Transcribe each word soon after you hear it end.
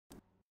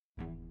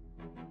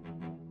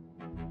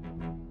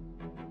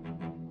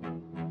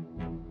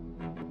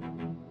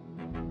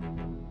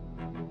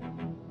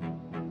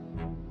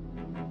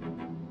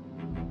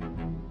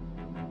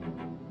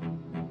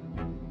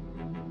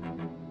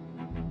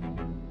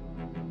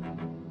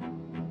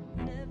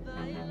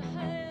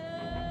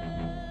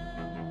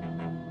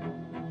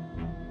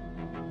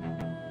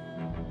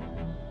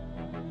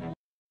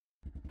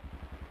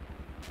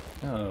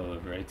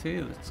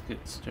Alrighty, let's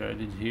get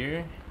started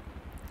here.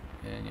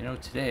 And you know,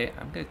 today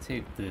I'm gonna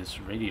take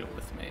this radio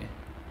with me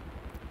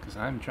because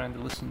I'm trying to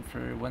listen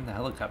for when the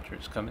helicopter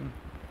is coming.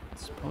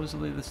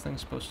 Supposedly this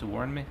thing's supposed to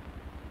warn me.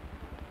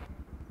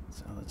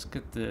 So let's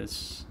get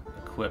this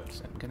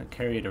equipped. I'm gonna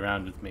carry it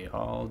around with me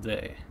all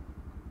day.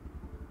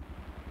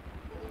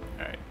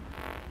 Alright.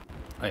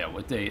 Oh yeah,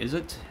 what day is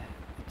it?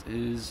 It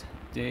is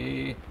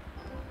day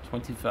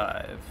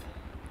 25.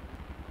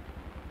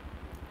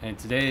 And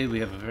today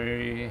we have a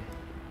very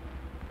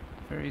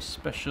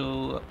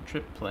special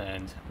trip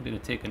planned. I'm going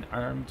to take an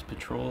armed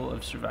patrol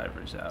of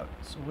survivors out.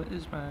 So what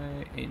is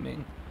my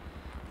aiming?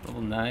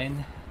 Level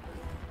 9.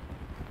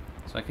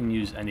 So I can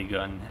use any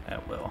gun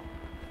at will,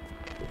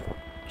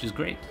 which is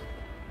great.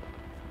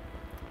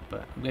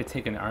 But I'm going to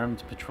take an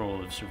armed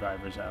patrol of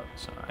survivors out.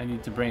 So I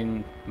need to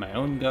bring my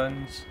own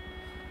guns.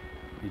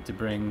 I need to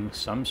bring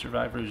some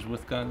survivors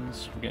with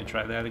guns. We're going to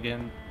try that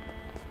again.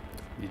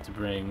 Need to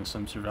bring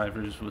some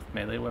survivors with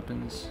melee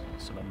weapons,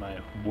 some of my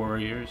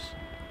warriors.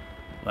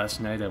 Last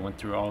night I went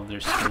through all of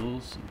their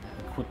skills and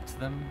equipped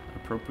them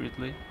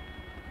appropriately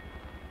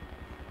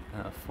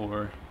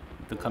for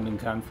the coming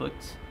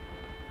conflict.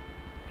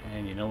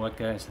 And you know what,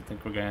 guys? I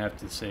think we're going to have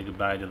to say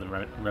goodbye to the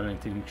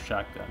Remington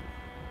shotgun.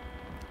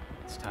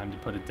 It's time to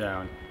put it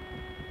down.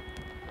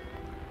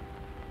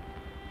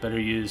 Better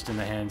used in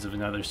the hands of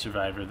another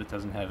survivor that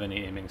doesn't have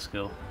any aiming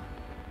skill.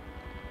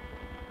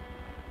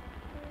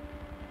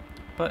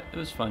 But it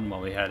was fun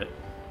while we had it.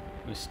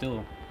 We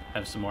still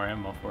have some more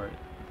ammo for it.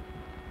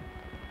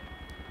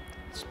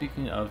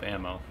 Speaking of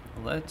ammo,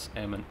 let's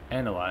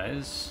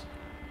analyze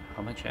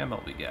how much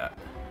ammo we got.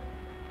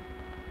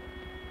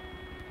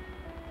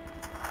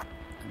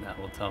 And that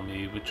will tell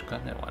me which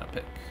gun I want to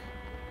pick.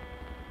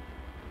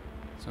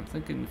 So I'm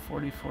thinking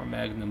 44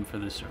 Magnum for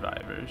the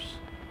survivors.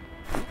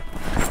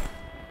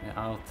 And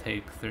I'll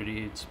take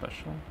 38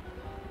 Special.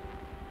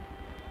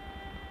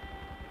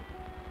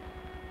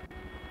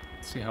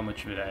 See how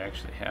much of it I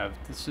actually have.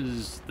 This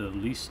is the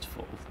least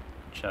full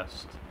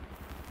chest.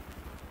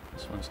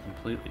 This one's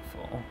completely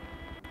full.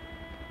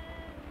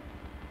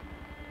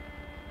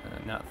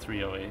 Not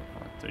 308, I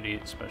want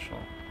 38 Special.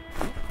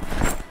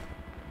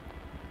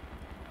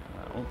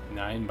 Oh,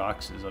 9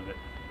 boxes of it.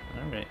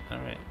 Alright,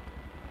 alright.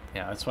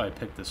 Yeah, that's why I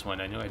picked this one.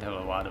 I knew I'd have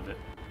a lot of it.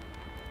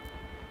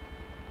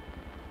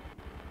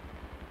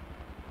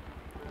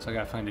 So I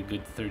gotta find a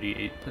good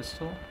 38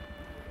 pistol.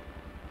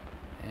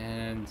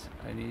 And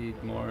I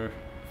need more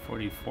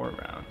 44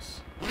 rounds.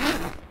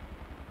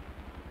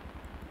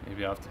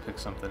 Maybe I'll have to pick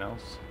something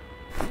else.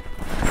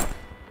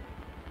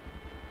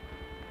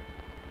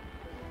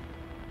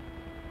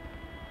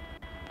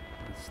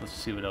 Let's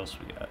see what else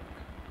we got.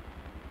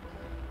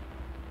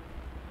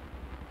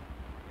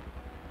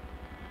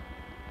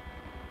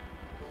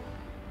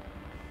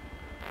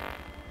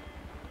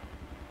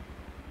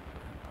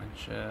 A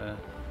bunch of...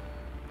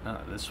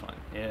 Oh, this one.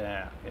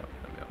 Yeah, yep.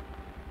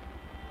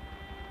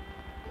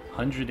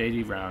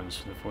 180 rounds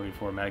for the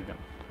 44 Magnum.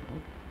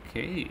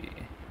 Okay.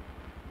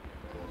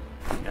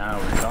 Now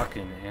we're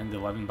talking, and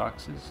 11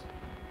 boxes.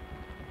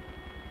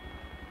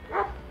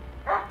 Alright,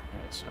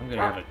 so I'm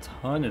gonna have a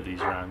ton of these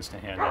rounds to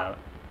hand out.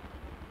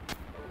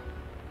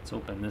 Let's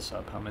open this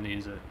up. How many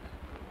is it?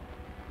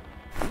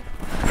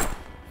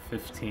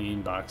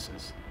 15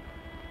 boxes.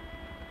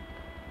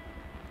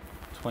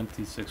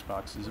 26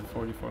 boxes of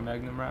 44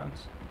 Magnum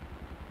rounds.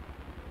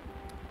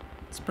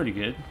 It's pretty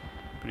good.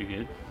 Pretty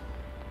good.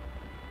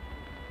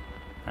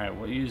 Alright,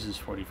 what uses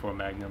 44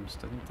 Magnums?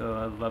 Doesn't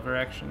the lever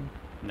action?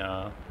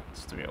 No,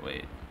 it's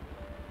 308.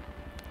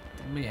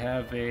 Then we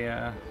have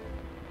a...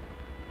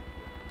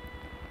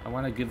 I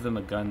want to give them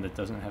a gun that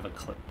doesn't have a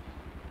clip.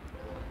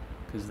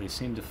 Because they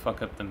seem to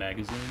fuck up the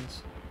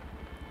magazines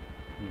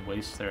and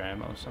waste their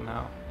ammo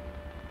somehow.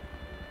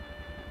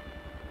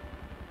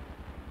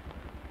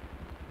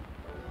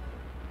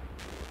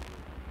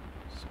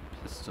 Some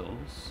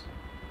pistols.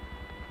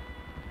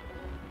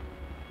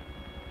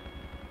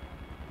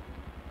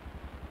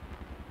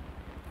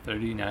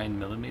 .39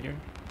 millimeter.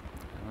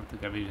 I don't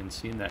think I've even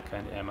seen that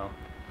kind of ammo.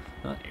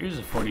 Well, here's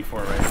a 44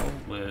 rifle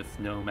with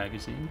no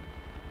magazine.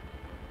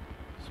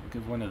 So we'll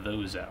give one of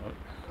those out.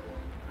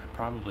 I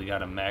probably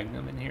got a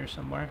Magnum in here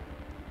somewhere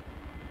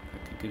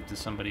I could give to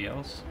somebody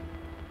else.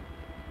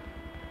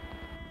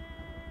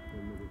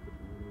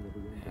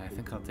 Yeah, I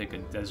think I'll take a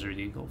Desert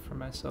Eagle for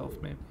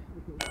myself, maybe.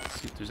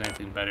 See if there's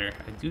anything better.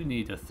 I do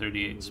need a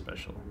 38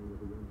 Special.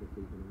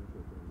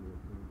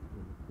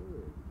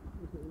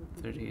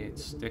 38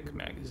 stick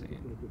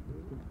magazine.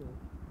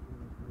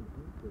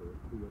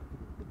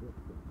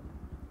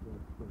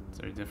 Is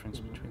there a difference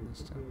between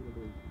these two?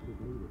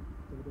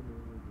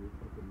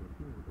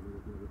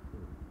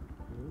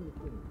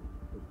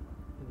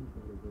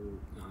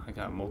 Oh, I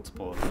got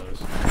multiple of those.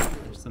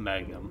 There's the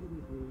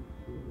Magnum.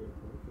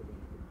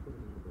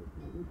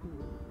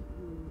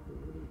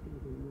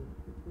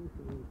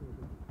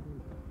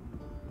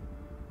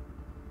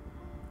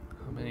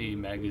 How many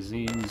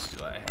magazines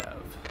do I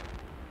have?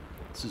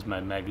 This is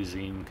my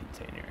magazine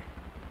container.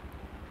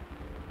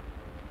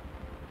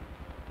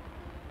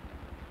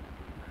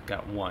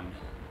 got one.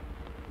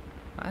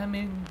 I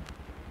mean,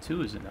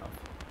 2 is enough.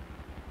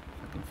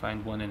 If I can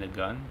find one in a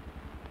gun.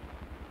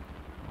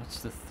 What's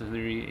the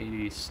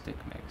 380 stick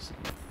magazine?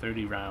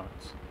 30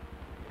 rounds.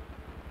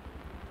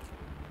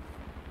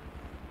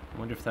 I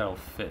wonder if that'll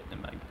fit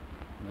in one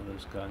of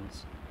those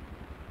guns.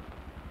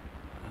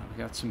 We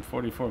got some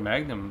 44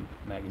 Magnum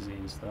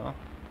magazines though.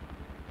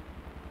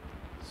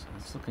 So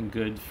it's looking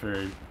good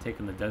for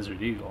taking the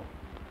Desert Eagle.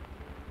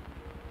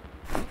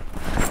 Some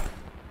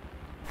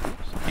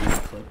 8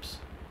 clips.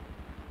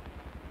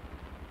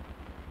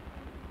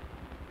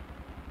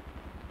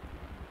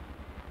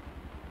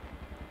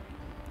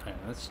 Alright,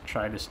 let's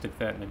try to stick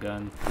that in the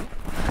gun.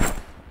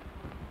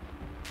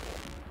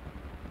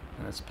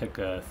 And let's pick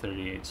a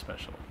 38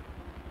 special.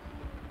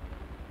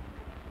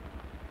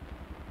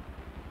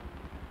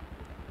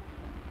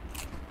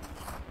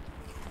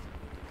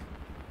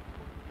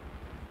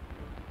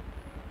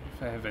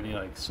 If I have any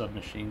like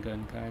submachine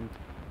gun kind.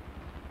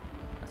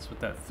 That's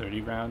what that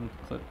 30 round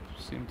clip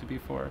seemed to be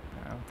for.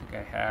 I don't think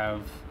I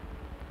have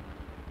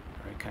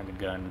the right kind of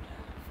gun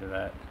for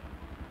that.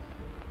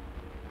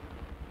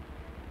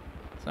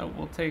 So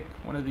we'll take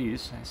one of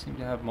these. I seem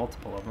to have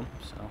multiple of them,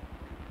 so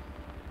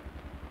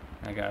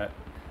I got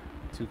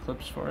 2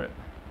 clips for it.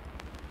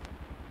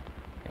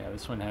 Yeah,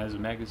 this one has a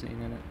magazine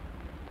in it.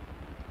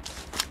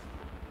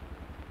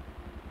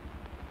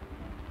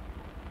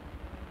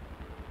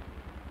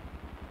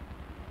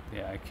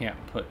 Yeah, I can't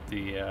put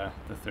the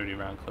 30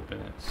 round clip in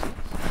it. So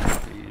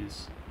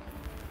these.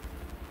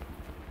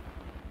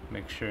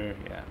 Make sure,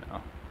 yeah,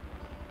 no.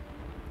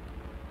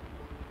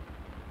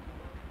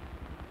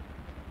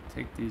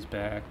 Take these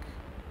back.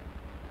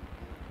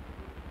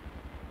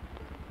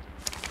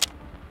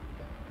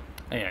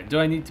 Oh, yeah, do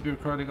I need to be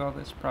recording all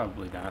this?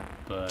 Probably not,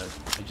 but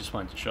I just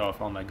wanted to show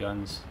off all my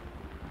guns.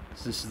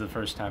 So this is the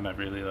first time I've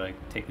really like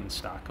taken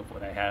stock of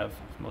what I have.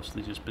 I've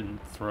mostly just been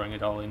throwing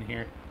it all in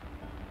here.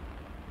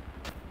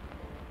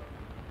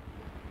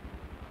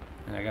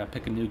 And I gotta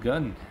pick a new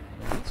gun.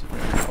 Yeah, it's a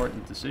very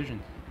important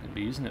decision. I'm gonna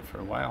be using it for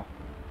a while.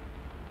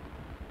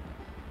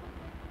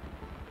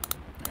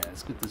 Yeah,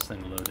 let's get this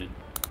thing loaded.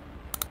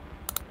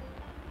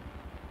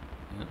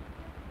 Yep.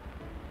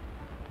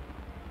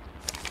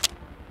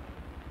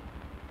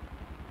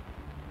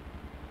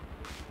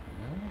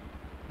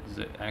 Is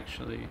it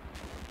actually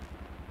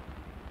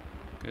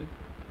good?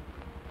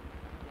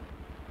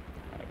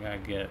 I gotta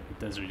get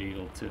the Desert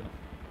Eagle too.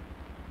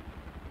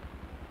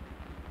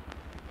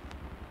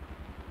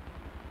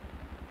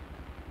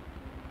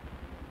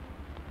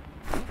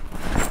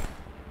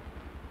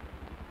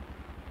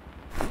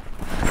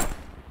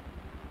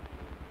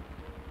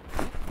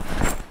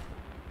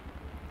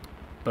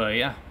 But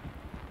yeah,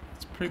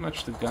 it's pretty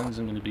much the guns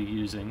I'm going to be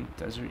using.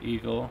 Desert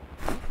Eagle,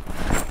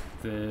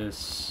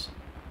 this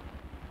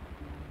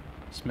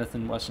Smith &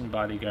 Wesson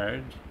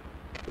Bodyguard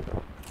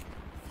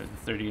for the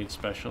 38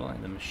 Special,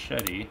 and the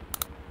machete,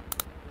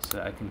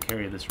 so I can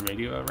carry this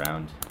radio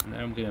around. And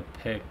then I'm going to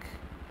pick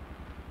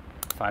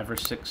 5 or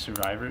 6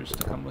 survivors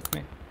to come with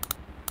me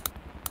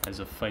as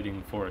a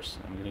fighting force.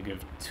 I'm going to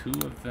give 2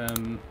 of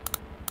them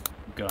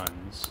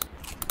guns,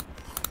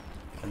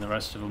 and the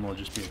rest of them will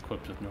just be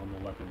equipped with normal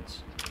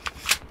weapons.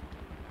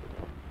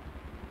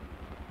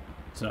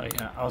 So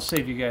yeah, I'll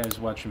save you guys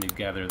watching me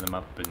gather them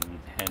up and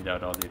hand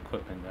out all the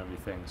equipment and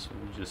everything. So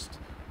we'll just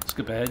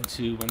skip ahead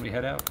to when we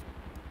head out.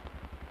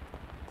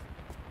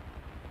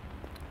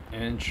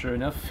 And sure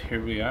enough,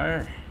 here we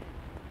are.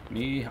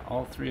 Me,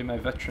 all 3 of my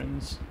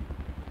veterans.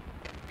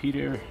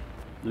 Peter,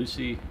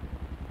 Lucy,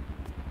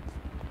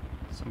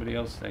 somebody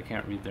else, I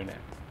can't read their name.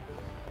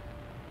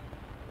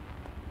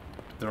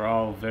 They're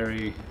all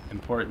very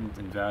important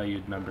and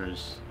valued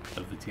members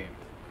of the team.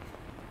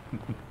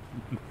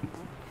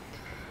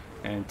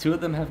 And 2 of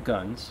them have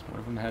guns.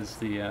 One of them has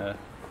the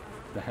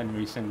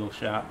Henry single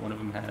shot. One of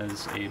them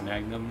has a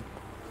Magnum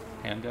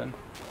handgun.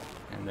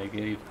 And I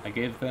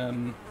gave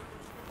them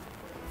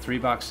 3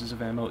 boxes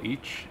of ammo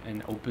each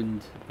and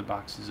opened the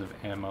boxes of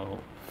ammo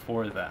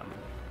for them.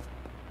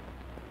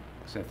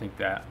 Because I think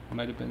that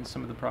might have been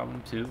some of the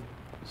problem too.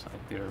 It's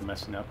like they were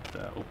messing up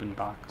the open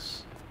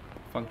box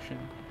function.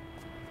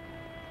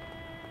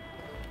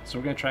 So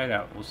we're going to try it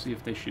out. We'll see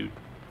if they shoot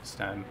this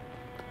time.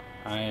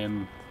 I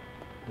am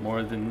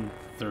more than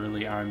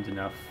thoroughly armed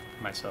enough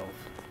myself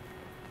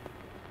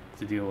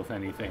to deal with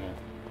anything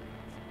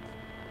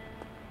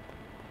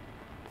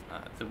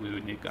that we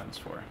would need guns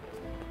for.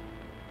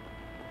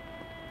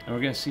 And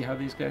we're going to see how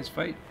these guys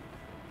fight.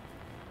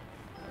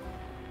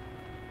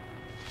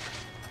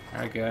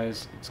 Alright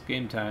guys, it's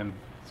game time.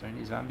 Is there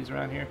any zombies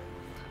around here?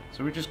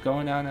 So we're just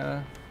going on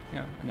an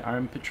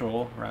armed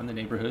patrol around the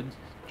neighborhood.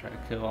 Try to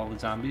kill all the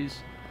zombies.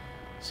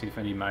 See if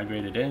any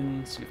migrated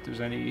in, see if there's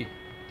any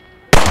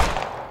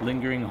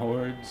lingering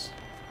hordes.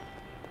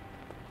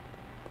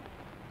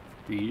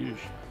 The usual.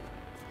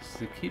 So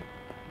they keep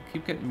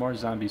getting more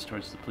zombies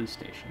towards the police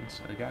station,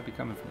 so they gotta be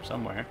coming from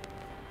somewhere.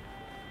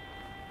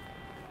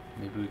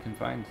 Maybe we can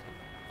find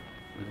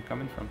where they're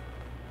coming from.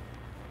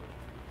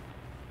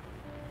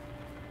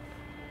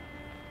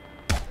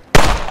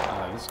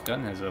 Wow, this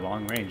gun has a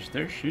long range.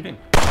 They're shooting.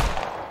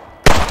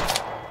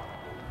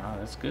 Wow,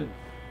 that's good.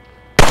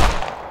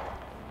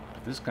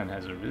 But this gun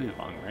has a really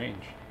long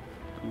range.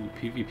 Ooh,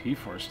 PvP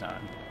forced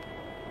on.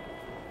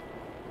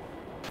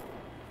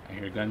 I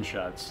hear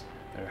gunshots.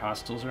 There are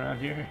hostiles around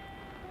here.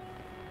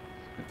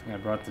 Good thing I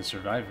brought the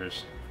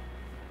survivors.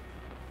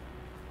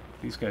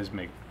 These guys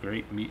make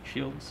great meat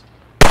shields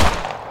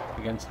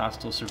against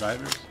hostile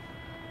survivors.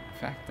 In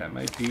fact, that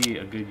might be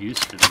a good use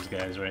for these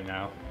guys right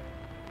now.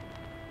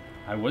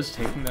 I was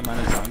taking them on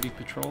a zombie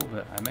patrol,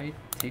 but I might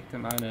take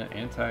them on an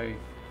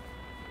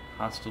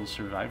anti-hostile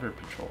survivor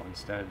patrol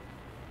instead.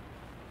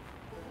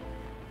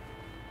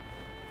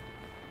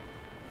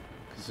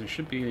 Because there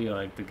should be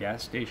like the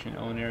gas station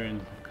owner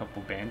and a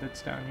couple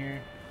bandits down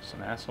here.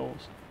 Some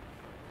assholes.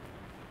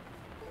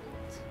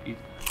 Let's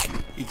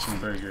eat some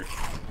burger.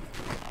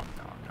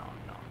 No.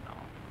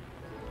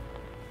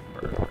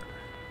 Burger.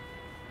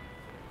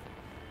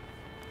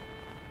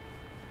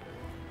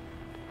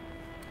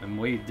 I'm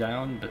weighed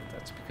down, but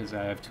that's because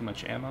I have too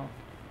much ammo.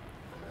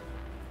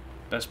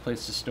 Best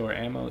place to store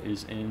ammo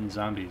is in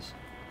zombies.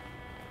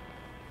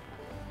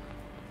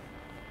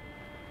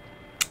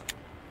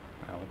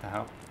 Oh, what the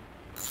hell?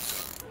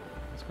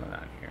 What's going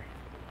on here?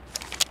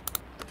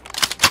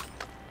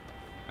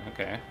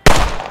 Okay.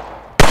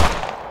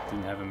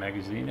 Didn't have a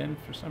magazine in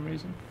for some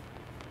reason.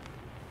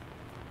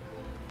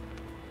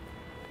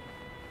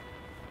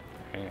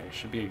 Okay, there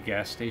should be a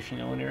gas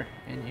station owner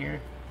in here.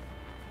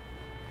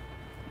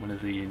 One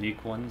of the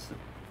unique ones that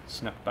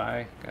snuck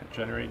by, got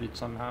generated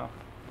somehow.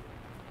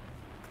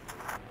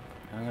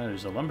 Oh,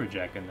 there's a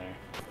lumberjack in there.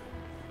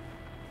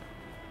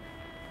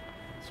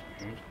 That's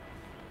weird.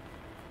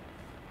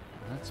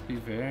 Let's be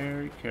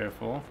very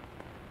careful.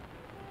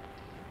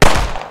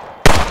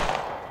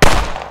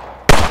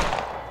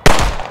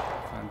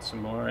 Find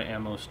some more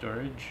ammo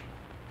storage.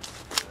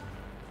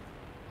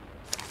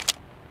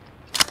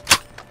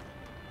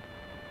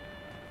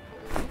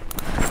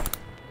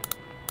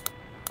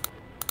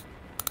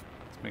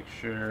 Make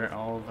sure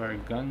all of our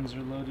guns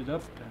are loaded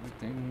up,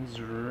 everything's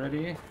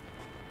ready.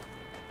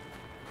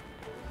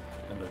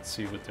 And let's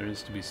see what there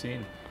is to be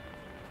seen.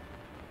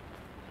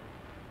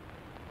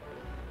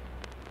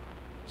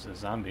 There's a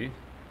zombie.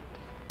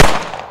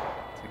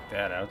 Take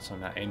that out so I'm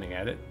not aiming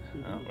at it.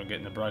 Oh, we're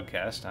getting a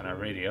broadcast on our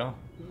radio.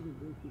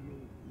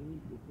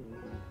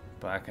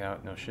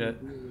 Blackout, no shit.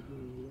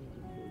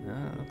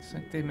 Oh, looks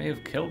like they may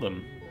have killed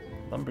him.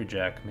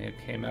 Lumberjack may have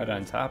came out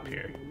on top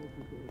here.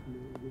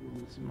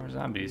 Some more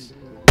zombies.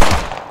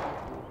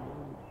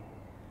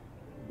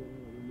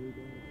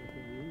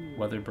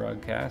 Weather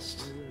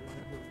broadcast.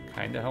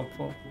 Kinda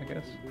helpful, I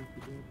guess.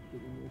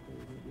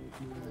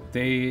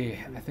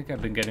 I think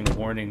I've been getting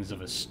warnings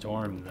of a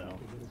storm, though.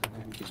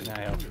 Keep an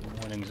eye out for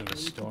warnings of a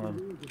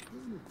storm.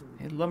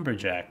 Hey,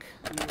 Lumberjack.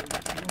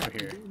 Get over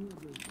here.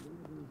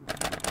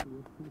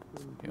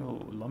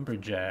 Yo,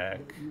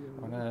 Lumberjack.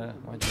 Wanna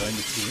join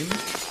the team?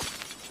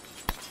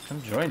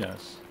 Come join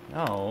us.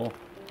 No.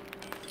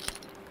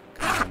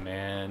 Come on,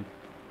 man.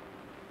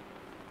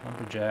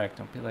 Lumberjack,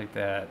 don't be like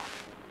that.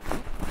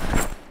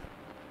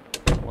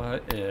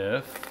 What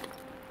if...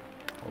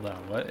 Hold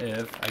on, what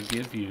if I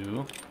give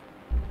you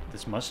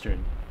this mustard?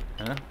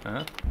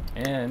 Huh?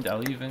 And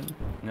I'll even...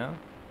 No?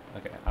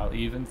 Okay, I'll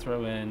even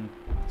throw in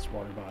this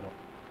water bottle.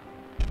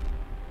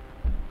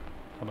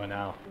 How about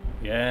now?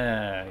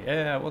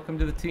 Yeah, welcome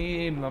to the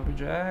team,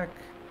 Lumberjack.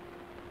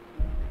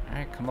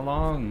 Alright, come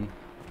along.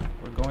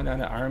 We're going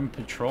on an armed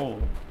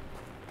patrol.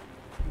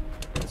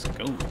 Let's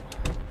go.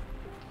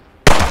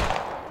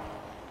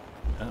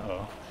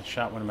 Uh-oh, I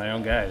shot one of my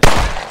own guys.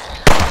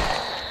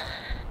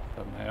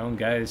 But my own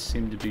guys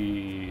seem to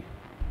be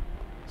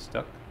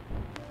stuck.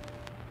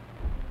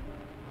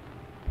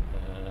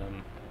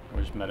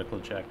 Where's medical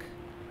check?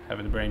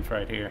 Having a brain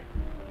fright here.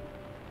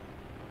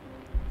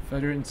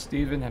 Veteran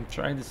Steven, I'm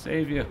trying to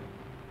save you.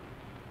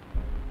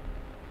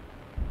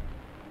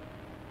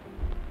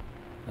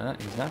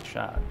 He's not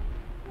shot.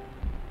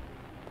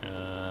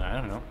 I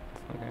don't know.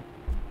 Okay.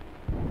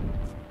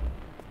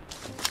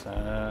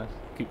 Let's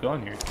keep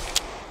going here.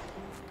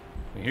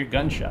 We hear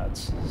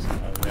gunshots.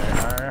 So there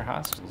are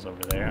hostiles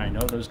over there. I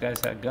know those guys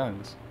had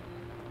guns.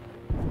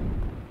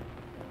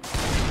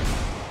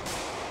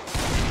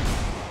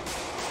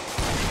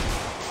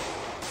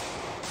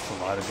 That's a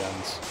lot of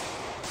guns.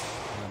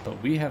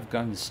 But we have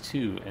guns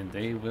too, and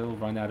they will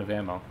run out of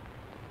ammo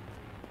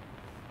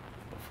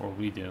before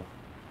we do.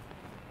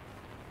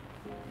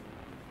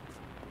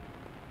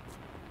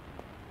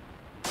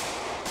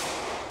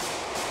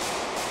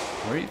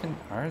 Where even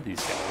are these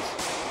guys?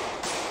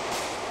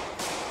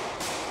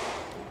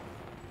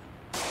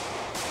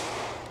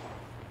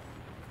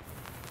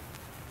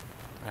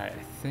 Alright,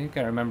 I think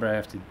I remember I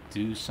have to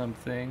do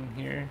something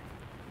here.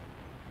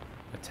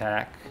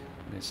 Attack.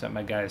 I'm gonna set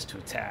my guys to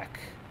attack.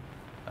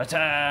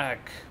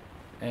 Attack!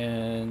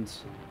 And...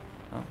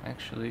 oh,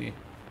 actually...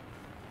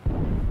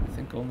 I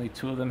think only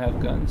 2 of them have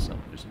guns. Oh,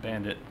 there's a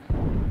bandit.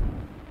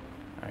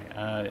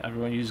 Alright,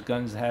 everyone use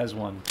guns that has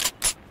one.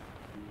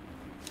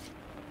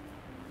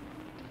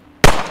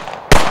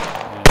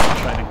 And I'm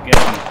trying to Get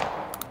him.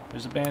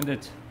 There's a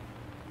bandit.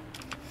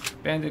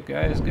 Bandit,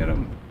 guys, get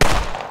him.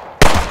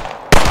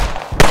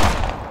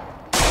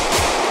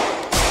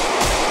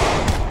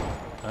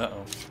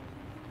 Uh-oh.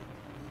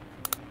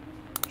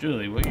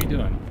 Julie, what are you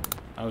doing?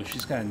 Oh,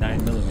 she's got a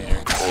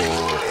 9mm.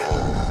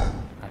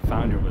 I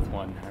found her with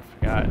one. I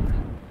forgot.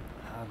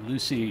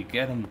 Lucy,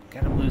 get him.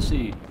 Get him,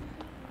 Lucy.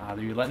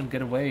 You let him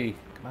get away.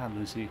 Come on,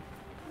 Lucy.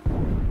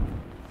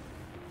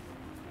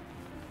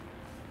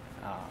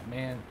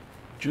 Man.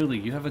 Julie,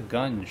 you have a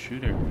gun.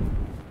 Shoot her.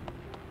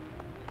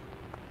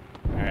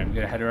 Alright, I'm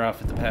gonna head her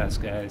off at the pass,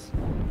 guys.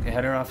 Okay,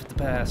 head her off at the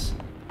pass.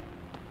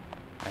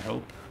 I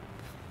hope.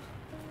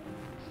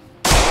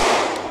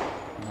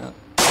 Nope.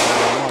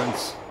 Got her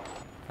once.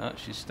 Oh,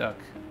 she's stuck.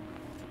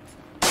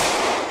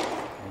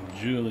 And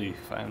Julie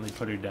finally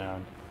put her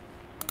down.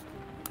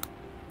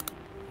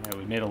 Alright,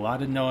 we made a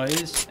lot of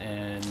noise,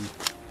 and I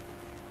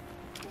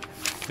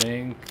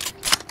think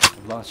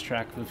I've lost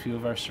track of a few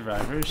of our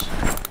survivors.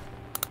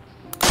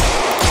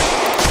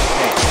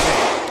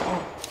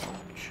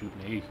 Don't shoot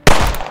me.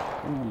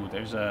 Ooh,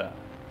 there's a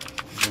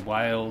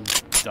wild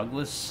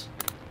Douglas.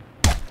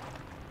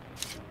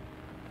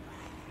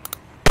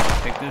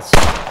 Take this.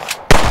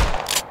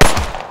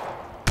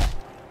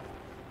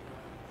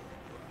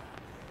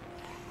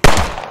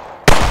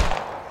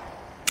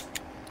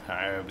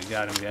 Alright, we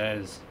got him,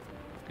 guys.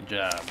 Good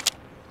job.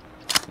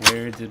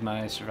 Where did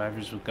my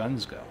survivors with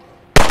guns go?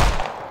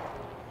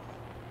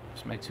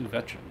 There's my 2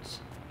 veterans.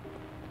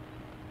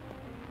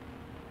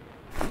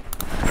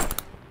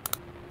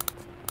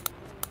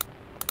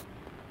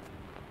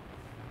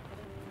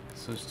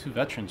 So those 2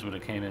 veterans would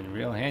have came in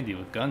real handy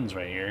with guns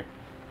right here.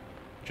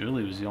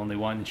 Julie was the only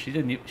one. She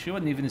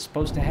wasn't even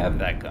supposed to have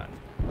that gun,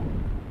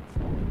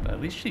 but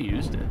at least she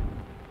used it.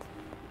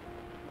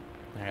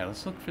 All right,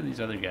 let's look for these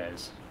other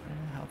guys. Where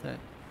the hell did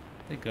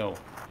they go?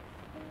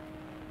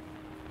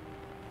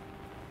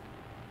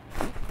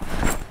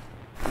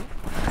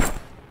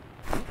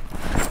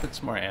 Let's put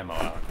some more ammo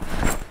out,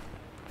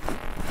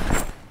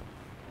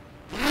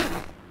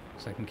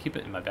 so I can keep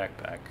it in my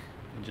backpack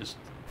and just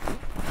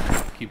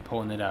keep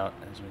pulling it out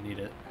as we need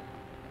it.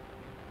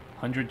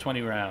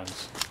 120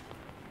 rounds.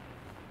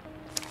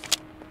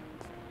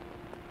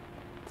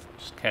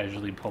 Just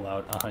casually pull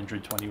out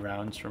 120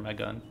 rounds from my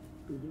gun.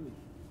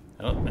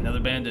 Oh,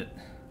 another bandit.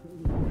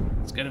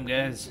 Let's get him,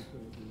 guys.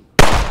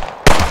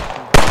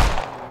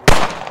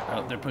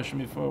 Oh, they're pushing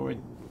me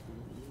forward.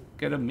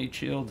 Get him, meat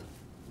shield.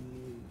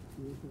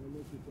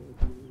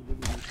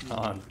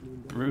 Oh,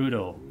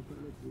 brutal.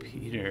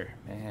 Peter,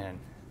 man.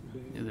 I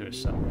knew there was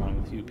something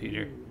wrong with you,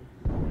 Peter.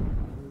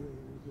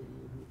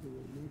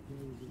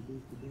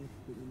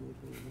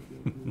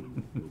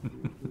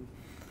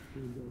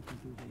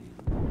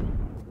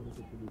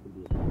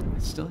 I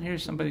still hear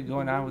somebody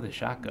going on with a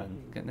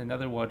shotgun, getting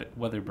another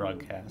weather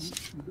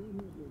broadcast.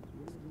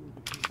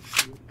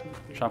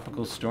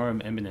 Tropical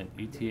storm imminent,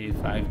 ETA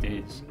 5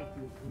 days.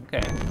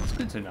 Okay, that's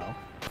good to know.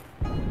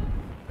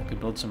 I could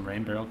build some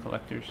rain barrel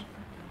collectors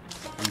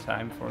in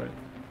time for it.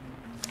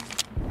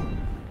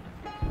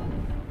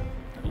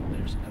 Oh,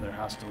 there's another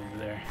hostile over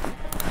there.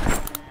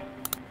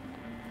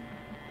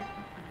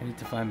 I need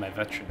to find my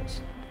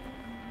veterans.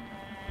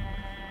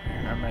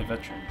 Where are my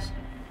veterans?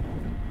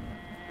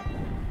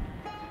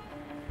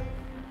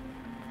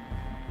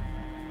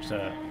 There's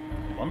a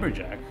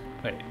lumberjack.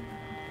 Wait.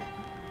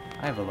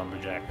 I have a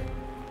lumberjack.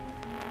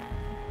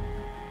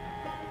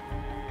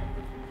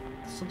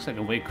 This looks like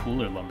a way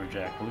cooler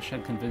lumberjack. I wish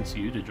I'd convinced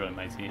you to join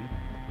my team.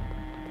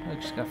 I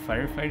just got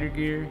firefighter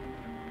gear,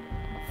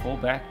 full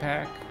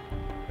backpack,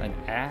 an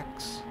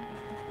axe.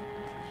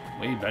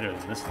 Way better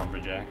than this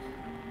lumberjack.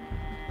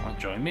 Want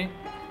to join me?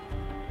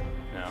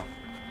 No.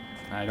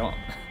 I don't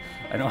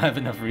have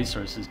enough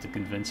resources to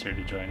convince her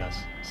to join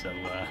us. So,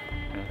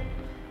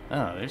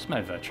 oh, there's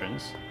my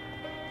veterans.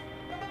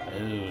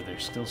 Oh, they're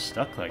still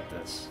stuck like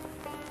this.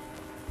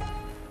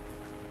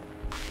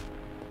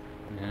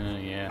 Oh,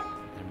 yeah.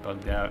 They're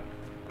bugged out.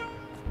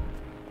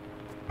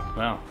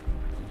 Well,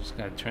 I just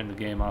gotta turn the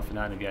game off and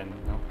on again.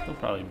 No, they'll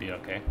probably be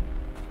okay.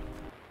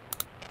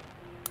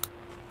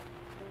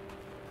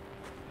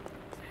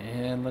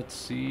 And let's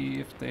see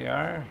if they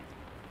are.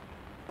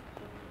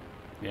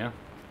 Yeah,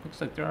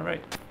 looks like they're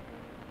alright.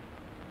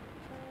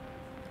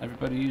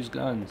 Everybody use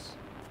guns.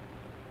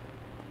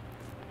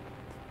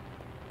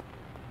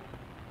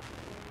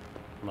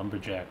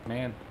 Lumberjack,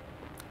 man.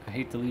 I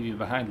hate to leave you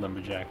behind,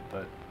 Lumberjack,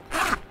 but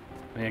I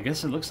mean, I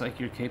guess it looks like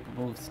you're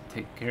capable to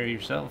take care of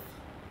yourself.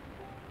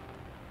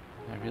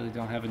 I really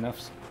don't have enough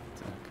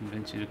to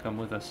convince you to come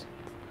with us.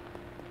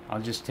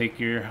 I'll just take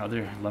your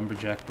other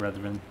lumberjack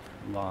brethren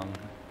along.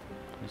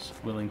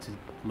 Just willing to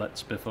let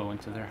Spiffo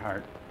into their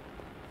heart.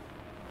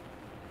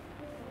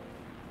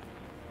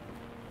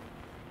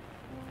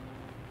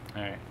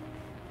 Alright.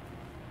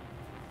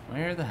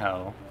 Where the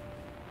hell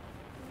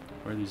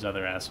were these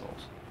other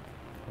assholes?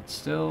 It's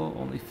still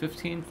only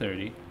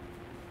 15:30.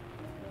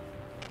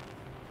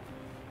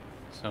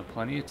 So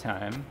plenty of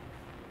time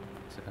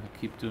to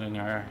keep doing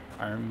our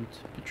armed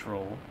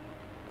patrol.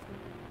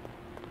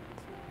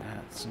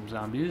 Some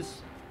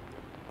zombies.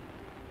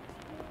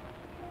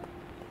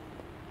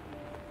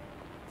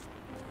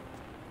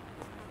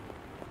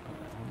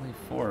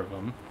 Only 4 of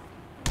them.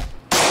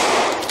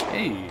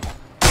 Hey!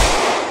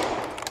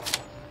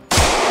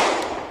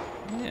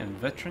 Man,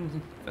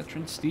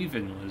 veteran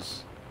Steven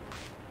was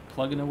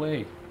plugging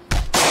away.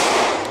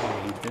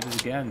 Hey, he did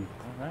it again.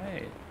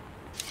 Alright.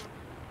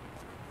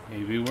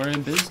 Maybe we're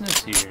in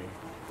business here.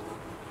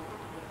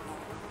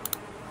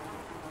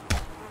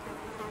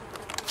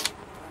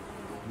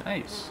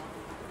 Nice.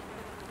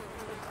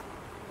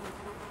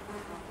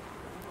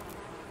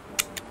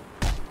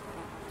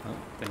 Oh,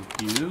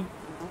 thank you.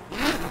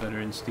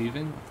 Veteran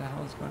Steven. What the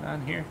hell is going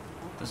on here?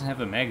 Doesn't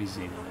have a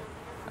magazine in it.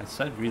 I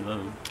said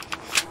reload.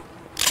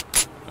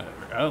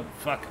 Whatever. Oh,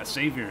 fuck. A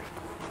savior.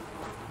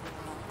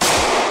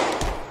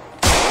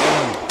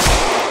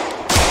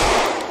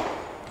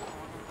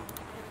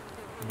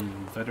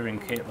 Veteran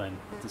Caitlin.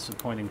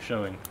 Disappointing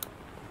showing.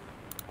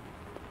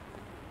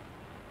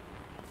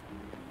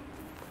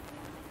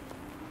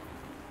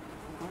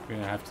 We're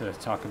gonna have to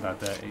talk about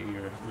that in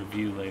your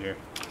review later.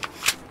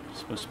 We're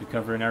supposed to be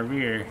covering our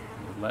rear. You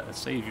let a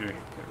savior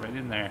get right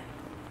in there.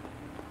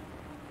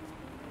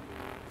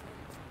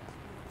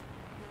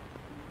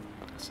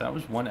 So that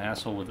was one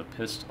asshole with a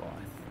pistol.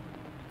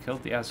 I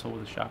killed the asshole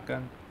with a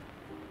shotgun.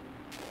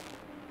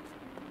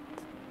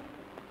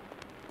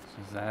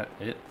 So is that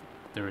it?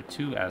 There were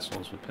 2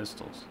 assholes with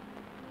pistols.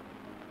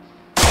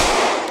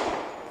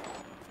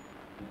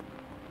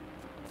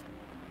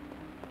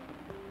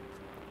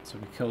 So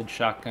we killed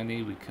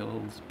Shotgunny, we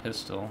killed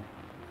Pistol.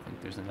 I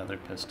think there's another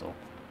pistol.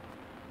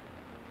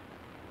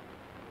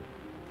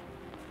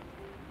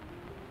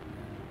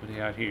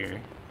 Nobody out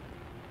here.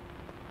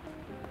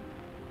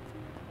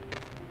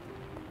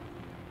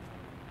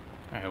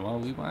 Alright, well,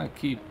 we want to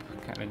keep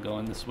kind of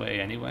going this way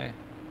anyway.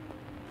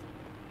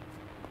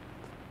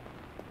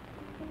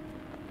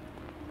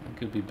 I think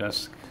it would be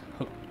best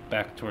hooked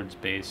back towards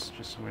base,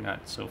 just so we're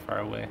not so far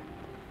away.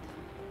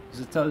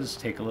 Because it does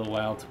take a little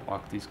while to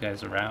walk these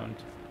guys around.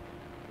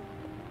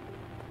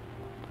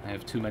 I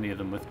have too many of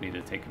them with me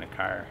to take in a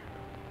car.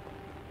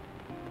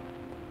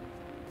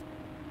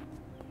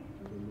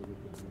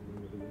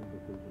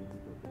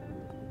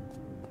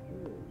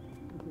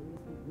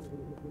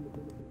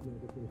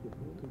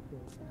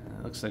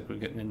 Looks like we're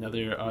getting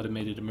another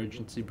automated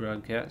emergency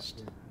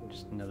broadcast.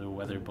 Just another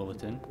weather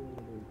bulletin.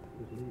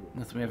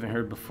 Nothing we haven't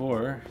heard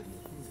before.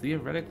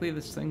 Theoretically,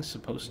 this thing's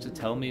supposed to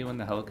tell me when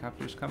the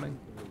helicopter's coming.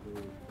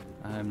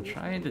 I'm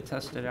trying to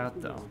test it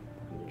out, though.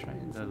 I'm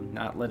trying to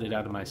not let it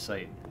out of my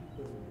sight.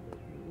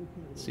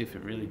 See if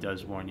it really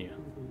does warn you.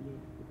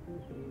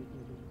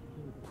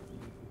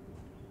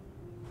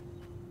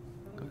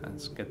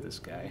 Let's get this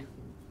guy.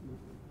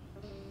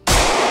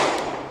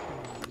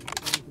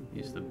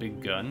 Use the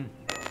big gun.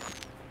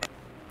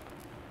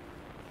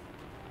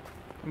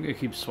 I'm gonna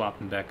keep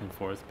swapping back and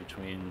forth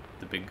between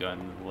the big gun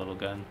and the little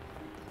gun.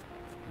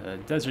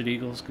 Desert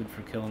Eagle's good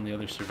for killing the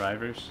other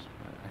survivors.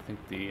 I think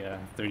the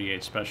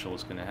 38 Special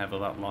is gonna have a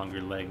lot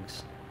longer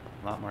legs,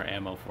 a lot more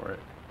ammo for it.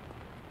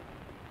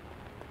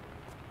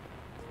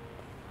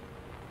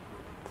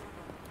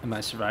 And my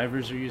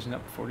survivors are using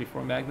up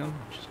 44 Magnum,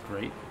 which is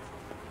great.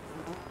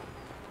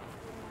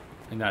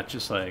 And not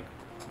just like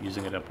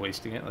using it up,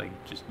 wasting it, like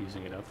just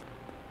using it up.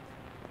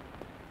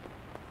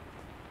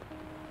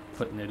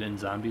 Putting it in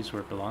zombies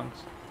where it belongs.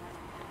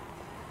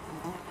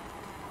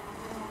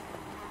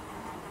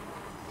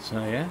 So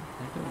yeah,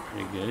 they're doing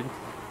pretty good.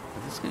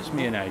 But this gives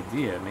me an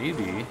idea.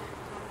 Maybe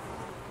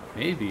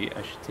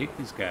I should take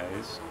these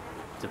guys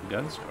to the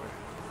gun store.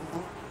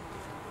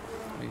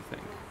 What do you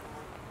think?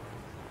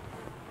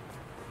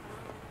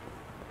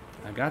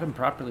 I got them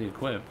properly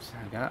equipped.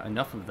 I got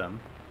enough of them.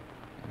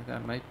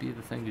 That might be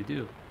the thing to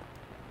do.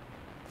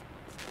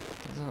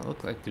 Doesn't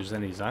look like there's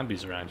any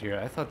zombies around here.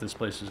 I thought this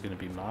place was going to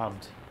be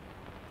mobbed.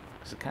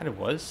 Because it kind of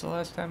was the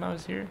last time I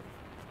was here.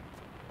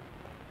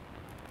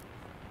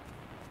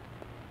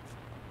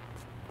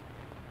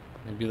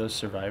 Maybe those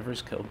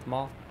survivors killed them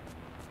all.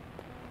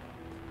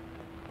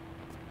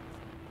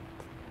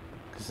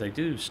 Because they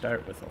do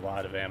start with a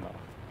lot of ammo.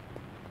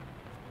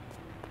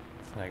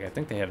 Like, I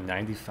think they have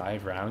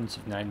 95 rounds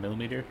of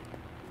 9mm.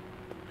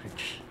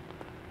 Which,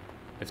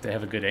 if they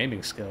have a good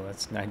aiming skill,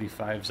 that's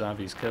 95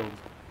 zombies killed.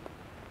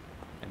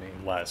 I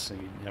mean, less, so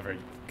you never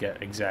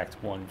get exact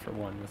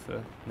 1-for-1 with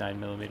the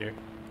 9mm.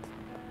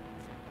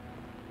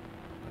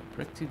 But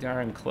pretty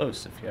darn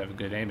close if you have a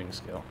good aiming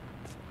skill.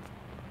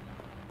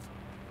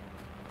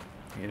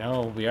 You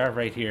know, we are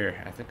right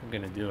here. I think I'm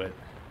gonna do it.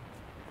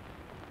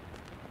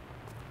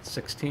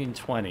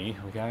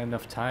 16:20. We got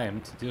enough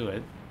time to do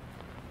it.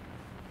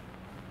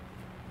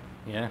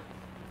 Yeah.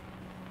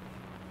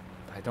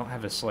 I don't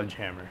have a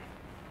sledgehammer.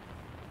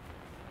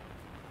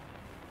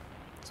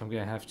 So I'm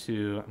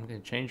gonna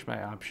change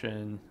my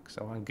option because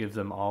I want to give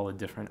them all a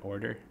different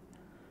order.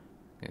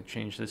 I'm gonna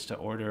change this to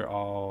order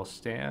all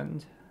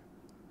stand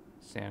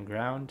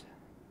ground.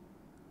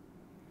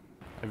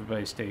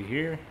 Everybody stay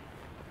here.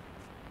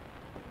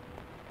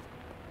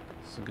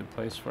 It's a good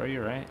place for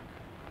you, right?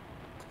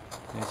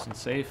 Nice and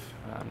safe.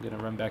 I'm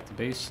gonna run back to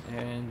base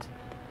and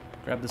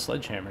grab the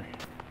sledgehammer.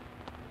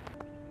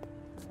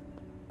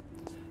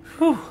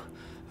 Whew.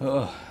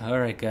 Oh, all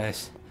right,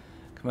 guys.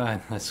 Come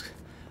on,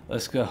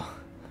 let's go.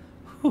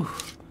 Whew.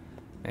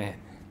 Man.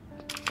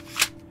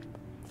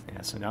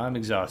 Yeah, so now I'm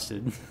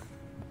exhausted.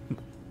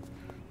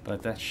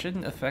 But that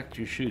shouldn't affect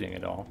your shooting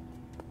at all.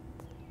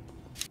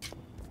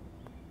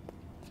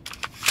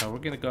 So we're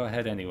gonna go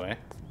ahead anyway.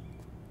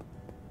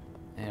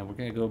 And we're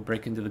gonna go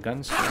break into the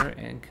gun store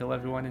and kill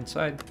everyone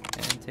inside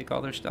and take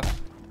all their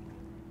stuff.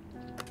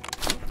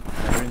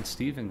 Veteran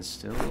Steven's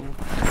still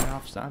getting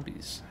off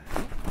zombies.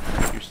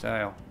 Like your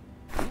style.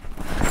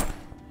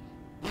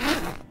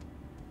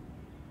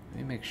 Let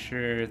me make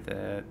sure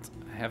that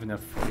I have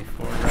enough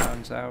 44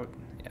 rounds out.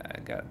 Yeah,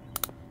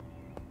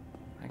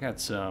 I got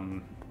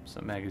some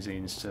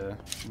magazines to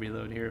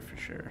reload here for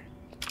sure.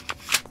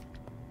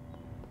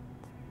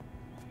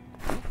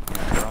 Yeah,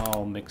 they're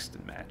all mixed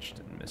and matched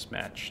and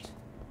mismatched.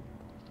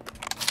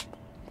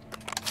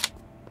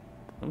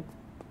 Oh,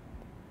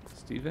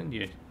 Steven,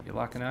 you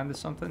locking on to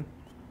something?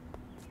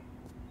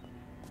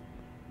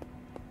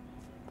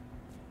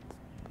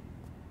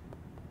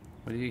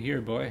 What do you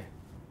hear, boy?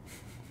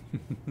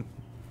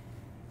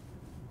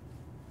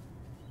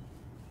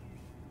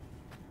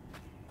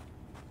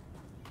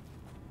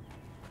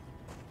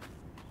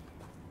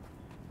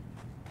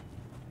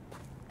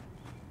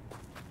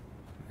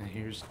 And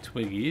here's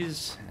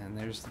Twiggy's, and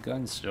there's the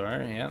gun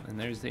store, yep, and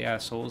there's the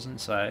assholes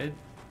inside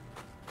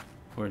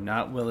who are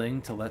not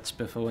willing to let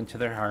Spiffo into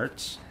their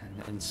hearts,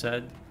 and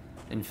said,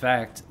 in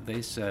fact,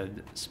 they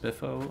said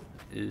Spiffo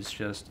is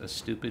just a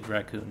stupid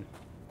raccoon.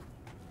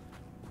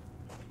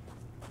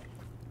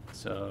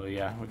 So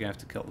yeah, we're gonna have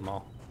to kill them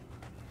all.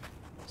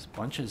 There's a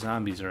bunch of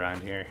zombies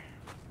around here.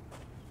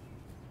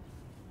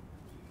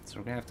 So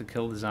we're gonna have to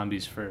kill the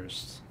zombies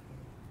first.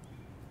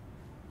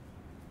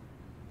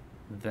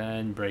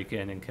 Then break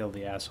in and kill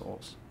the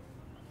assholes.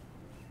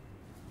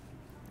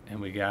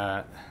 And we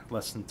got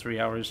less than 3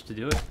 hours to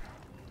do it.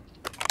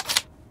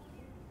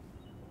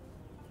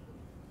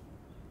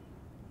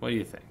 What do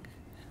you think?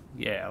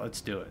 Yeah, let's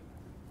do it.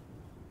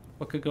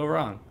 What could go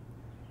wrong?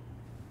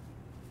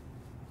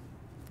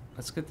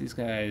 Let's get these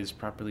guys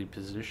properly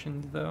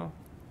positioned, though.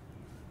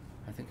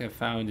 I think I've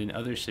found in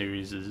other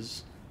series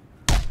is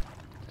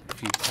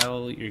if you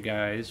tell your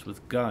guys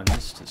with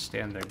guns to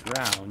stand their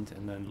ground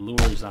and then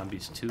lure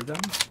zombies to them,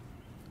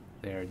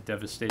 they are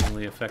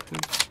devastatingly effective.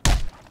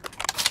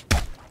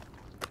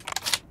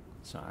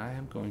 So I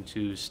am going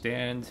to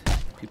stand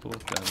people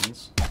with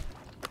guns.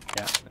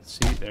 Yeah, let's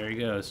see, there he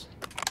goes.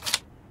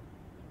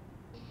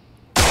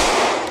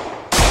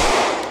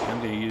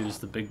 I'm going to use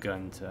the big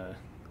gun to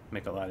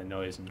make a lot of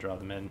noise and draw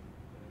them in.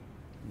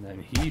 And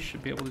then he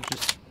should be able to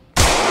just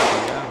knock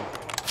them down.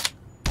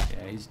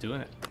 Yeah, he's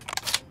doing it.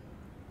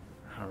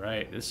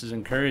 Alright, this is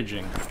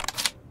encouraging.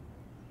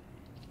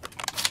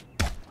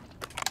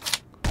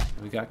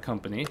 We got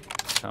company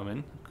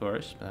coming, of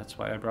course. That's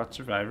why I brought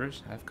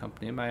survivors. I have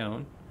company of my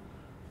own.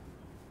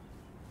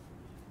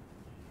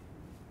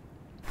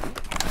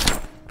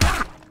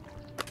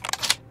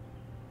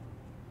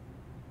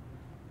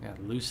 Got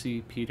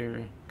Lucy,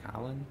 Peter,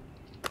 Colin.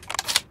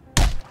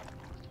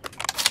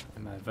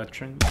 And my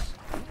veterans.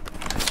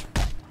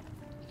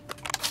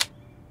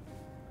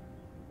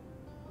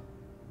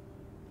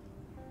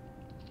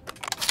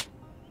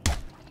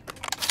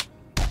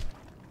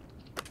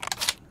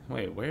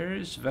 Wait,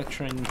 where's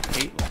veteran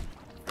Caitlin?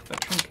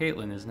 Veteran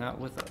Caitlin is not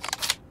with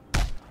us.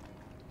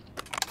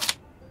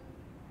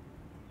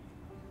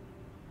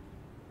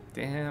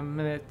 Damn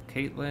it,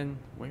 Caitlin.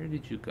 Where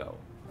did you go?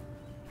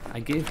 I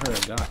gave her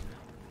a gun.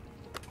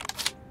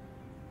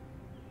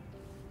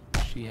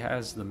 She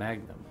has the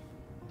Magnum.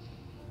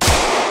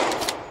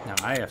 Now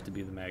I have to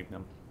be the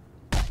Magnum.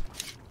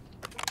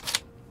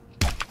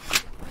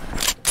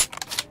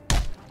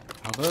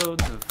 Although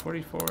the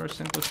 44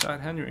 single shot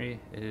Henry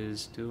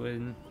is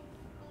doing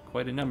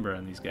quite a number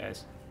on these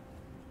guys.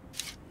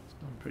 It's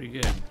going pretty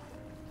good.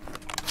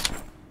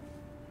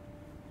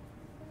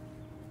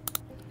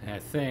 And I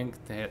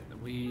think that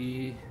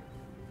we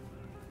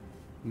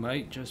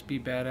might just be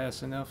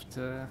badass enough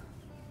to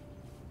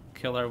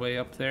kill our way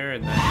up there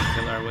and then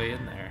kill our way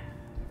in there.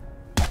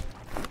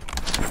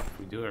 If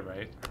we do it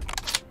right.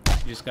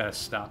 You just gotta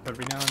stop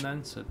every now and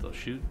then so that they'll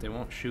shoot. They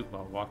won't shoot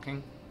while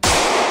walking.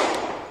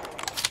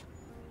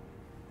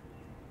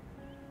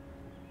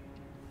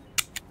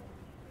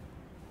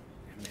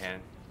 Man.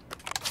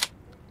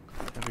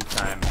 Every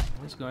time.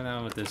 What's going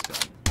on with this gun?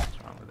 What's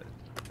wrong with it?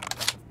 I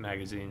don't have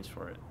magazines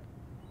for it.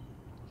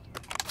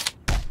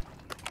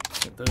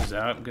 Get those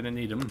out. I'm gonna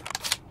need them.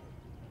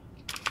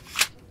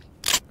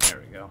 There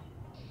we go.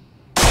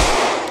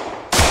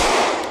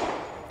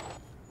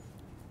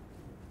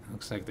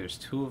 Looks like there's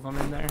 2 of them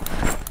in there.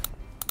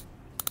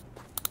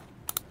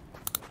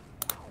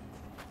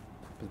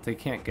 But they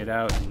can't get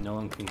out and no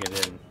one can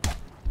get in.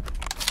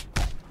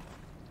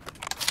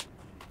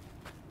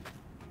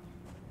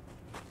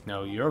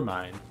 No, you're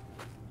mine.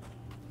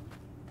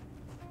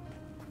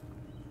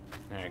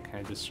 Alright, can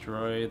I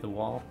destroy the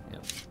wall?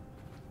 Yep.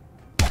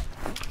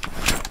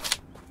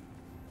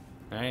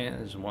 Alright,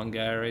 there's one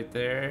guy right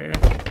there.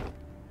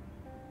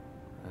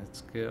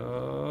 Let's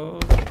go.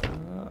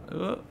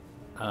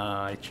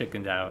 I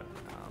chickened out.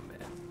 Oh,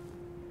 man.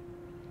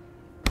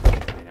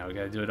 Okay, now we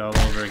gotta do it all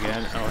over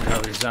again. Oh, no,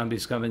 there's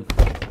zombies coming.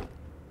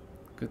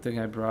 Good thing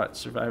I brought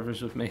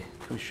survivors with me.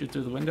 Can we shoot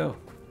through the window?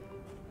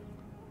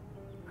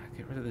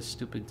 Get rid of this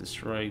stupid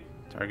destroy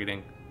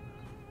targeting.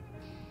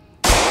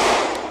 No,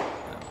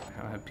 I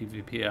don't have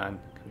PvP on.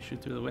 Can we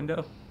shoot through the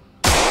window?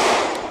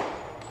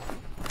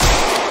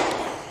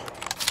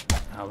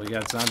 Oh, we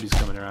got zombies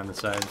coming around the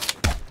side.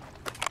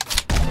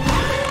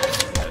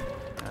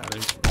 They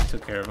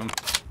took care of them.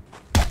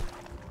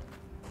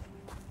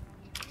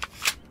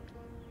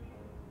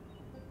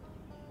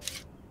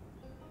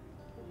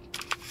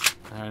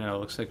 I don't know,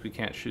 looks like we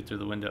can't shoot through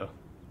the window.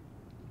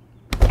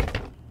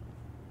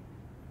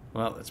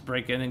 Well, let's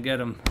break in and get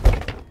them.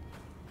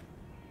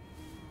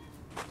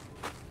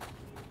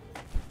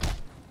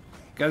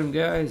 Got him,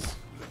 guys.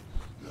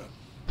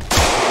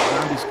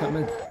 Zombies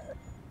coming.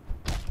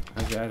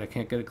 Oh god, I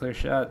can't get a clear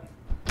shot.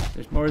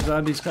 There's more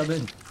zombies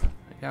coming.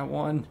 I got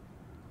one.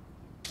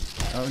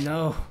 Oh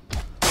no.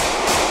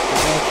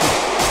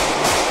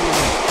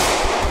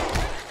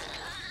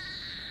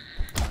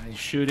 Oh, he's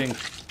shooting.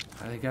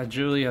 I got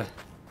Julia.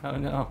 Oh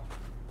no.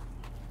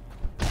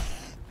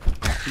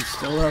 He's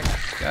still up,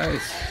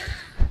 guys.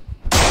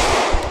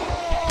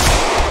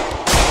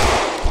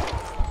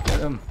 Get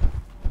him.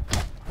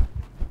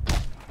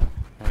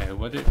 Alright,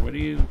 what are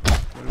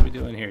we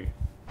doing here?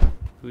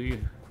 Who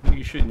are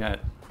you shooting at?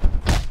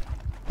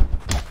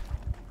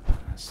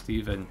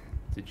 Steven,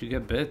 did you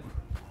get bit?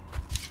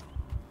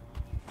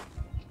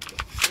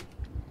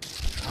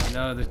 Oh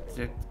no,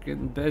 they're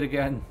getting bit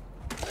again.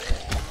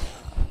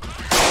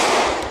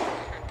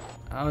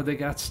 Oh, they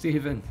got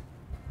Steven.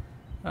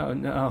 Oh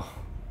no.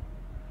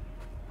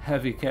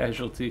 Heavy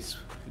casualties.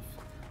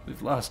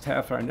 We've lost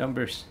half our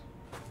numbers.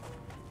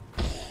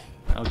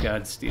 Oh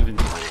god, Steven,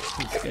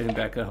 he's getting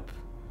back up.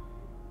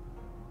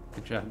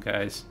 Good job,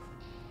 guys.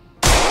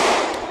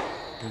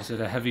 It was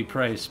at a heavy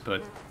price,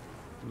 but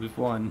we've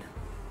won.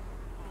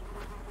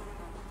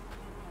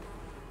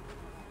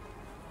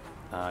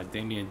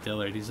 Damian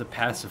Dillard, he's a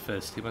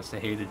pacifist. He must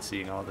have hated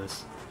seeing all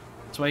this.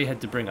 That's why he had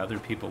to bring other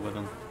people with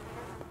him.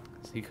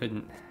 'Cause he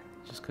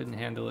just couldn't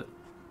handle it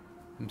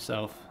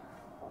himself.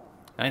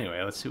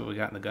 Anyway, let's see what we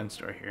got in the gun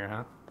store here,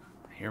 huh?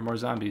 I hear more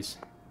zombies.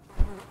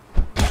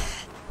 Good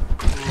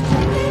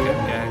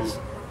guys.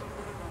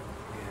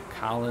 Yeah,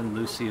 Colin,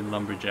 Lucy, and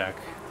Lumberjack,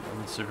 the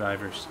only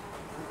survivors.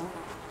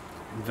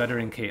 And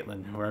veteran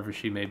Caitlin, wherever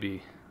she may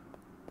be.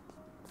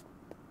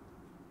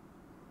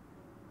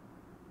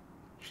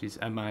 She's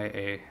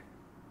MIA.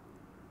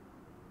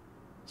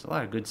 There's a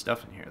lot of good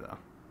stuff in here, though.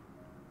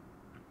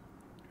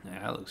 Yeah,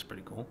 that looks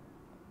pretty cool.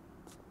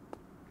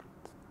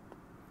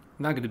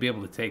 I'm not going to be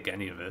able to take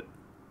any of it.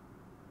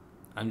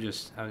 I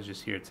was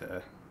just here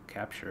to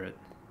capture it.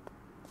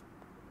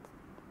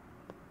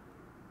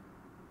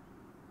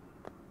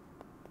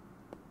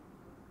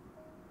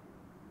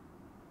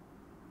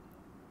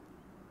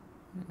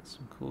 Yeah,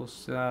 some cool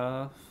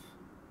stuff.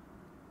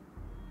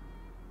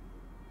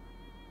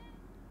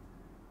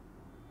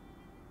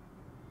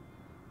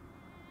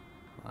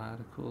 A lot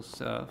of cool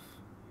stuff.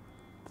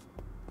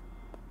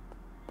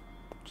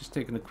 Just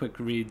taking a quick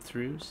read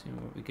through, seeing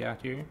what we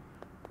got here.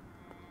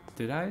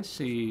 Did I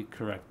see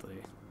correctly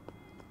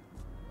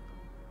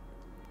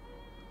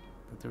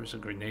that there was a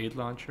grenade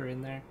launcher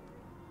in there?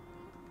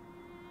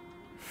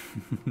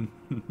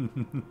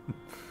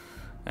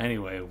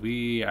 Anyway,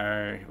 we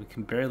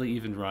can barely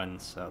even run,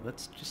 so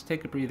let's just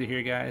take a breather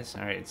here, guys.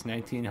 Alright, it's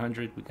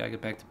 1900, we gotta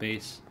get back to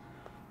base.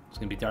 It's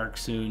gonna be dark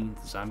soon,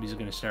 the zombies are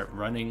gonna start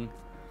running.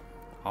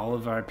 All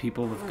of our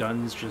people with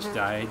guns just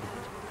died.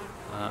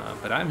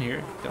 But I'm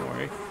here, don't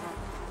worry.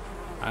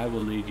 I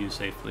will lead you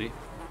safely.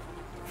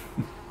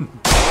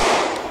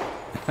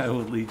 I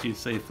will lead you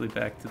safely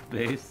back to the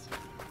base.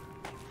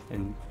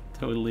 And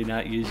totally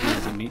not use you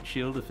as a meat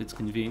shield if it's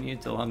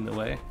convenient along the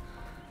way.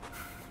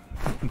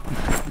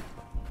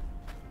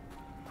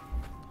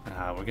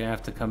 We're gonna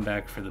have to come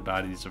back for the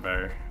bodies of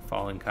our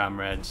fallen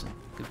comrades and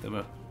give them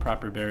a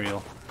proper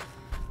burial.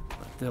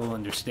 But they'll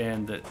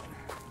understand that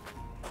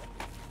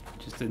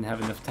just didn't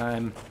have enough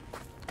time.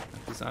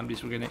 The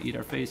zombies were gonna eat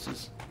our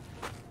faces.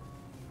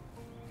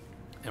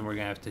 And we're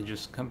gonna have to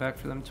just come back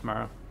for them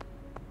tomorrow.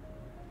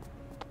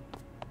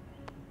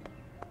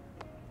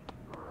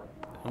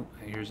 Oh,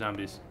 I hear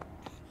zombies.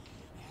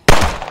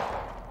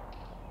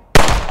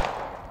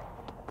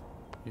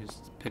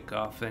 Just pick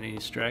off any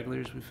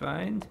stragglers we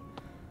find.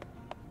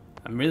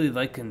 I'm really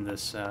liking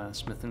this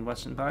Smith &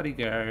 Wesson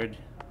Bodyguard.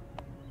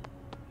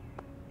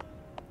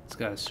 It's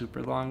got a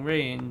super long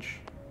range.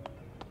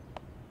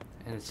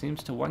 And it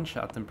seems to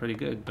one-shot them pretty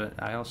good, but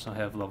I also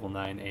have level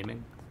 9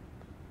 aiming.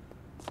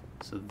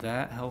 So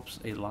that helps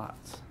a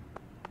lot.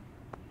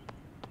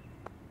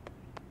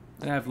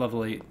 And I have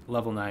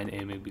level 9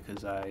 aiming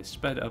because I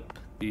sped up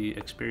the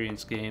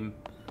experience gain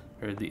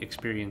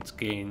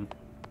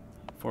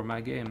for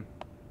my game.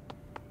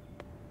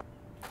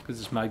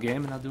 Because it's my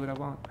game and I'll do what I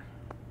want.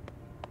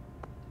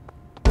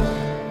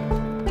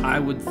 I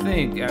would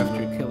think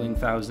after killing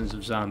thousands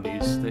of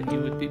zombies that you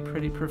would be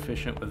pretty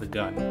proficient with a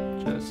gun.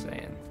 Just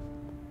saying.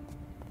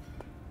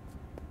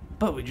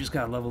 But we just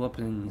gotta level up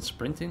in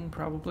sprinting,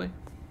 probably.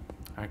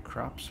 Our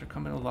crops are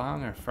coming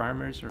along, our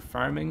farmers are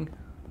farming.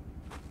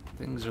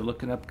 Things are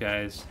looking up,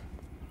 guys.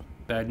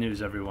 Bad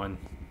news, everyone.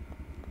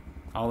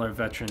 All our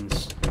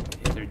veterans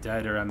either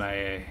dead or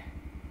MIA.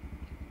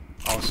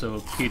 Also,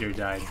 Peter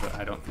died, but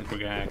I don't think we're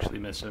gonna actually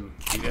miss him.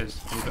 You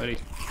guys, anybody?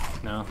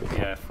 No?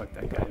 Yeah, fuck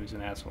that guy, he was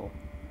an asshole.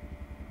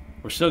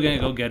 We're still gonna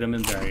go get him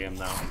and bury him,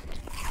 though.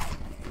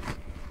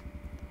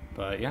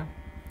 But yeah,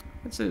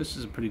 I'd say this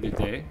is a pretty good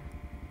day.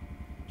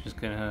 Just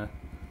gonna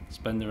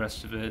spend the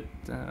rest of it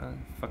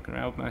fucking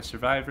around with my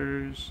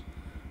survivors,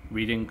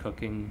 reading,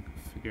 cooking,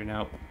 figuring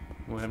out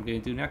what I'm gonna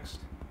do next.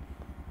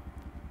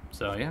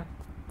 So yeah,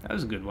 that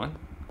was a good one.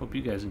 Hope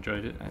you guys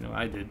enjoyed it. I know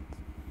I did.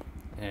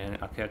 And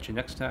I'll catch you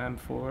next time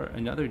for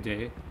another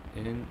day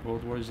in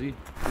World War Z.